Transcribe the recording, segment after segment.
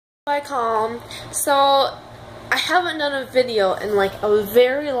Hi, Calm. So I haven't done a video in like a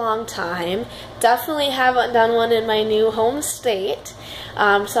very long time. Definitely haven't done one in my new home state. So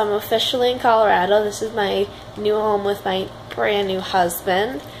I'm officially in Colorado. This is my new home with my brand new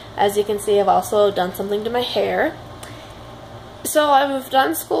husband. As you can see, I've also done something to my hair. So I've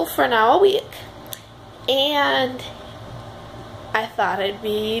done school for now a week, and I thought I'd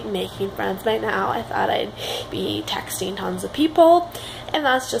be making friends by now. I thought I'd be texting tons of people, and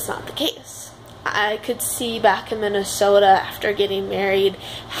that's just not the case. I could see back in Minnesota after getting married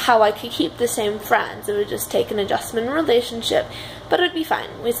how I could keep the same friends. It would just take an adjustment in relationship, but it'd be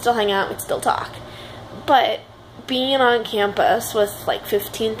fine. We'd still hang out, we'd still talk. But being on campus with like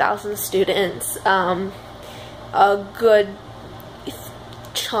 15,000 students, a good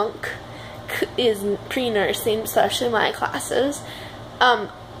chunk is pre-nursing, especially my classes.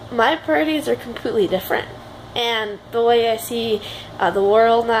 My priorities are completely different, and the way I see the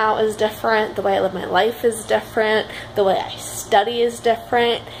world now is different. The way I live my life is different. The way I study is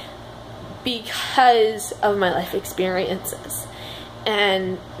different because of my life experiences,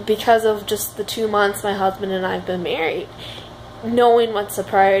 and because of just the 2 months my husband and I have been married. Knowing what's a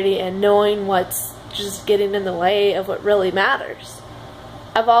priority and knowing what's just getting in the way of what really matters.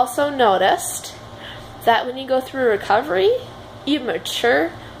 I've also noticed that when you go through recovery, you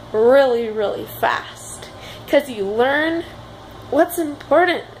mature really, really fast, because you learn what's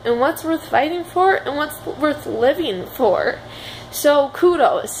important and what's worth fighting for and what's worth living for. So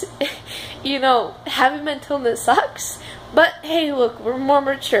kudos. You know, having mental illness sucks, but hey, look, we're more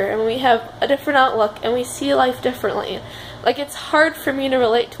mature and we have a different outlook and we see life differently. Like, it's hard for me to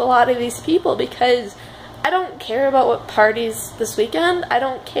relate to a lot of these people because I don't care about what parties this weekend. I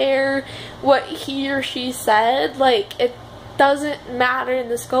don't care what he or she said. Like, it doesn't matter in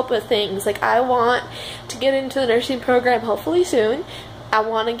the scope of things. Like, I want to get into the nursing program hopefully soon. I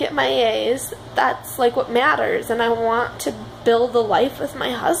want to get my A's. That's like what matters. And I want to build a life with my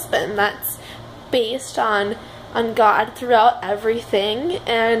husband that's based on God throughout everything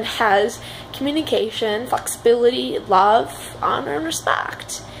and has communication, flexibility, love, honor, and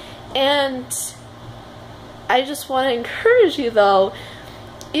respect. And I just want to encourage you, though,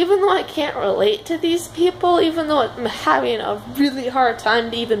 even though I can't relate to these people, even though I'm having a really hard time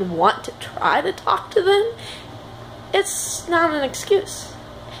to even want to try to talk to them, it's not an excuse.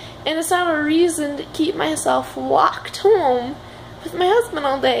 And it's not a reason to keep myself locked home with my husband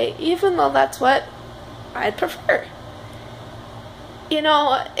all day, even though that's what I'd prefer. You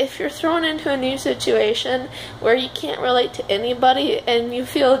know, if you're thrown into a new situation where you can't relate to anybody and you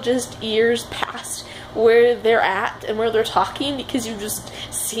feel just years past where they're at and where they're talking because you've just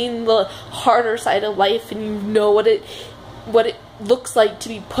seen the harder side of life and you know what it looks like to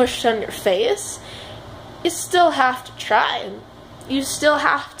be pushed on your face, you still have to try. You still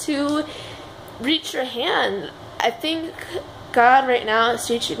have to reach your hand. I think God right now is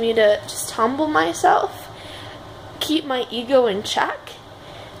teaching me to just humble myself, keep my ego in check.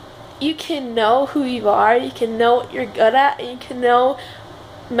 You can know who you are, you can know what you're good at, and you can know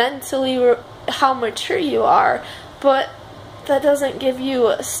mentally how mature you are, but that doesn't give you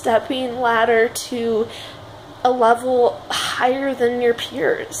a stepping ladder to a level higher than your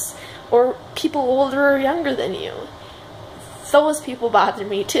peers or people older or younger than you. Those people bother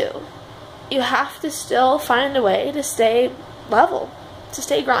me too. You have to still find a way to stay level, to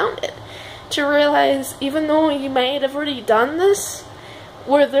stay grounded, to realize even though you might have already done this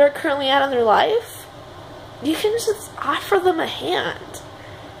where they're currently at in their life, you can just offer them a hand.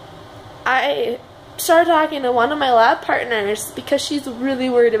 I started talking to one of my lab partners because she's really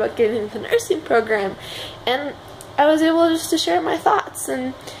worried about getting into the nursing program, and I was able just to share my thoughts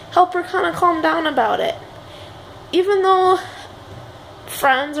and help her kind of calm down about it. Even though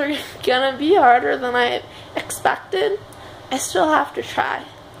friends are gonna be harder than I expected, I still have to try.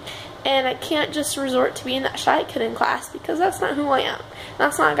 And I can't just resort to being that shy kid in class because that's not who I am.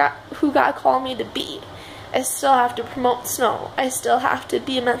 That's not who God called me to be. I still have to promote snow. I still have to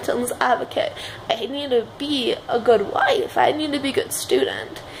be a mental illness advocate. I need to be a good wife. I need to be a good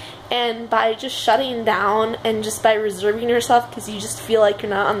student. And by just shutting down and just by reserving yourself because you just feel like you're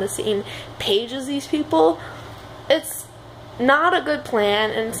not on the same page as these people, it's not a good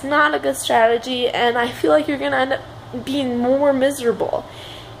plan and it's not a good strategy, and I feel like you're going to end up being more miserable.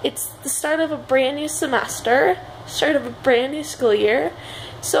 It's the start of a brand new semester, start of a brand new school year,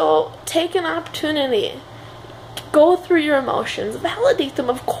 so take an opportunity. Go through your emotions, validate them,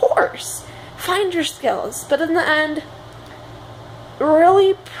 of course. Find your skills, but in the end,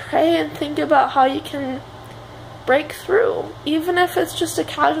 really pray and think about how you can break through. Even if it's just a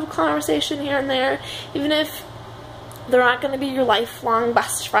casual conversation here and there, even if they're not going to be your lifelong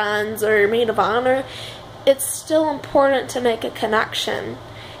best friends or your maid of honor. It's still important to make a connection.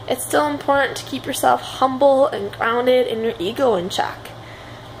 It's still important to keep yourself humble and grounded and your ego in check.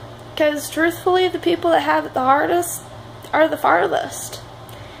 Because truthfully, the people that have it the hardest are the farthest.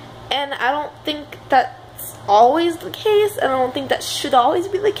 And I don't think that's always the case, and I don't think that should always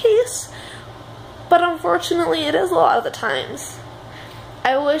be the case. But unfortunately, it is a lot of the times.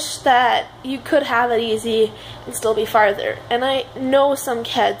 I wish that you could have it easy and still be farther. And I know some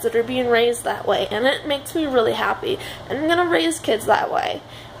kids that are being raised that way, and it makes me really happy. And I'm going to raise kids that way,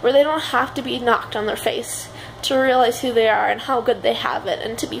 where they don't have to be knocked on their face to realize who they are and how good they have it,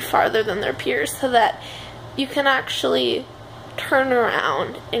 and to be farther than their peers, so that you can actually turn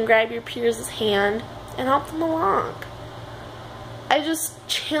around and grab your peers' hand and help them along. I just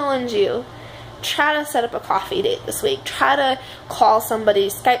challenge you. Try to set up a coffee date this week. Try to call somebody,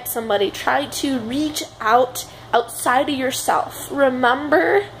 Skype somebody. Try to reach out outside of yourself.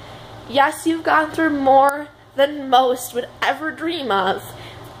 Remember, yes, you've gone through more than most would ever dream of,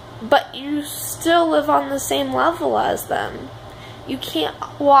 but you still live on the same level as them. You can't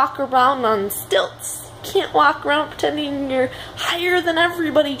walk around on stilts. You can't walk around pretending you're higher than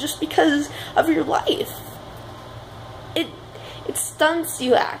everybody just because of your life. It stunts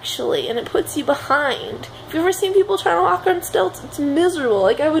you, actually, and it puts you behind. If you've ever seen people trying to walk on stilts, it's miserable.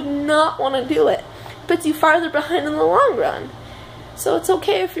 Like, I would not want to do it. It puts you farther behind in the long run. So it's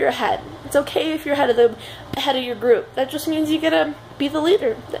okay if you're ahead. It's okay if you're ahead of your group. That just means you gotta be the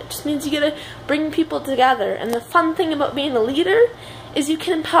leader. That just means you gotta bring people together. And the fun thing about being a leader is you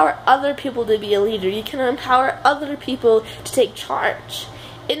can empower other people to be a leader. You can empower other people to take charge.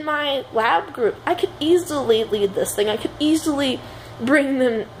 In my lab group, I could easily lead this thing. I could easily bring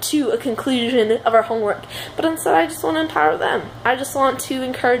them to a conclusion of our homework. But instead, I just want to empower them. I just want to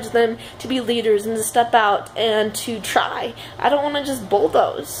encourage them to be leaders and to step out and to try. I don't want to just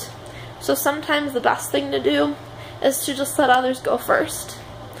bulldoze. So sometimes the best thing to do is to just let others go first.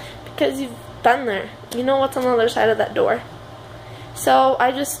 Because you've been there. You know what's on the other side of that door. So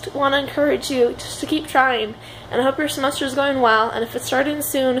I just want to encourage you just to keep trying, and I hope your semester is going well, and if it's starting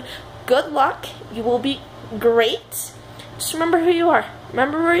soon, good luck. You will be great. Just remember who you are.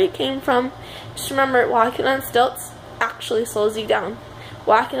 Remember where you came from. Just remember, walking on stilts actually slows you down.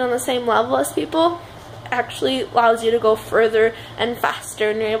 Walking on the same level as people actually allows you to go further and faster,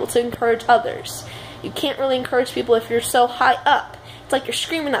 and you're able to encourage others. You can't really encourage people if you're so high up. It's like you're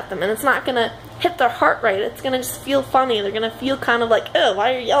screaming at them, and it's not going to hit their heart right. It's going to just feel funny. They're going to feel kind of like, oh,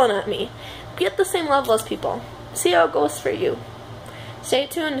 why are you yelling at me? Be at the same level as people. See how it goes for you. Stay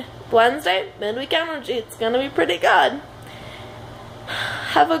tuned. Wednesday, midweek energy. It's going to be pretty good.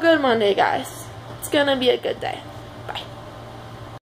 Have a good Monday, guys. It's going to be a good day.